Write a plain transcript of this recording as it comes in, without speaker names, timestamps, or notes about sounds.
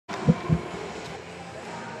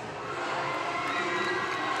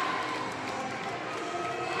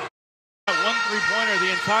three-pointer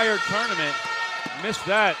the entire tournament. Missed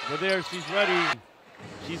that, but there she's ready.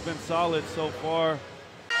 She's been solid so far.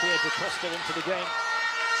 Here, DeCosta into the game.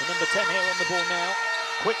 The number 10 here on the ball now.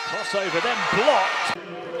 Quick crossover, then blocked.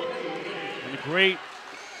 And a great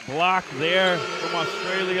block there from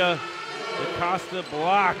Australia. DeCosta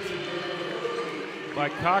blocked by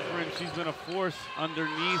Cochrane. She's been a force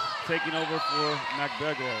underneath, taking over for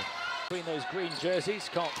McBeglow. Between those green jerseys,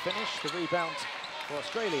 can't finish. The rebound for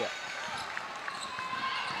Australia.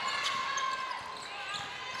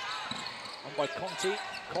 On by Conti.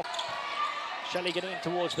 Shelley getting in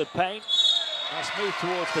towards the paint. Nice move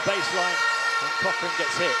towards the baseline, and Cochrane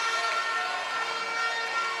gets hit.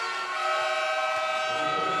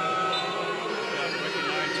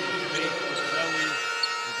 Recognizing the space for Shelley.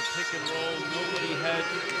 There's a pick and roll. Nobody had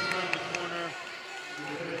to turn the corner.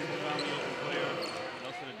 Found the open player.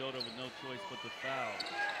 Nelson Adota with no choice but to foul.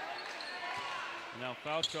 And now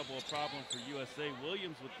foul trouble, a problem for USA.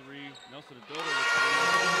 Williams with three. Nelson Adota with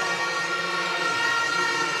three.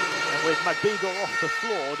 And with McBeglow off the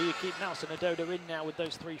floor, do you keep Nelson Adota in now with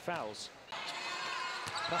those three fouls?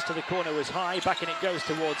 Pass to the corner was high, back and it goes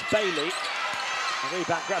towards Bailey. A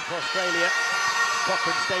rebound grab for Australia.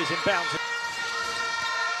 Cochrane stays in bounds.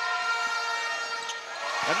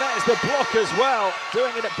 And there's the block as well,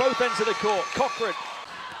 doing it at both ends of the court. Cochrane,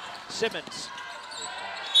 Simmons.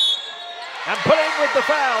 And pulling with the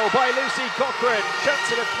foul by Lucy Cochrane.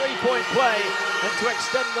 Chance at a three-point play and to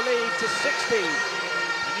extend the lead to 60.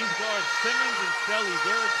 Guards Simmons and Shelley,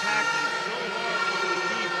 they're attacking so hard into the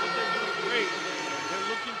team. What they're doing great, they're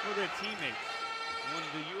looking for their teammates. When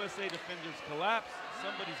the USA defenders collapse,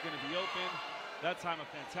 somebody's going to be open. That time a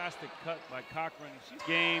fantastic cut by Cochrane. She's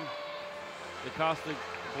game. DeCosta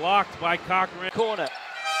blocked by Cochrane. Corner,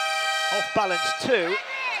 off balance two.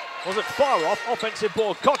 Wasn't far off, offensive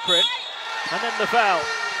ball Cochrane, and then the foul.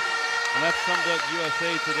 And that summed up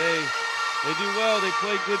USA today. They do well, they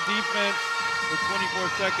play good defense for 24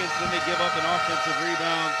 seconds, then they give up an offensive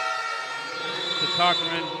rebound to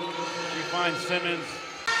Cochrane. She finds Simmons.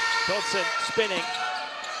 Dodson spinning,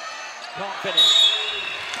 can't finish.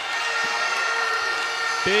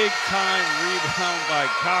 Big time rebound by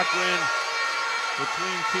Cochrane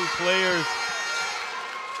between two players.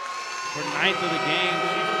 Her ninth of the game,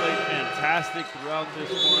 she played fantastic throughout this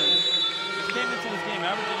one. She came into this game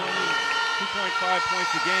averaging only 2.5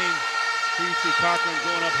 points a game. Here you see Cochrane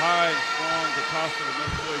going up high and strong. DeCosta with no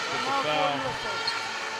choice but the foul.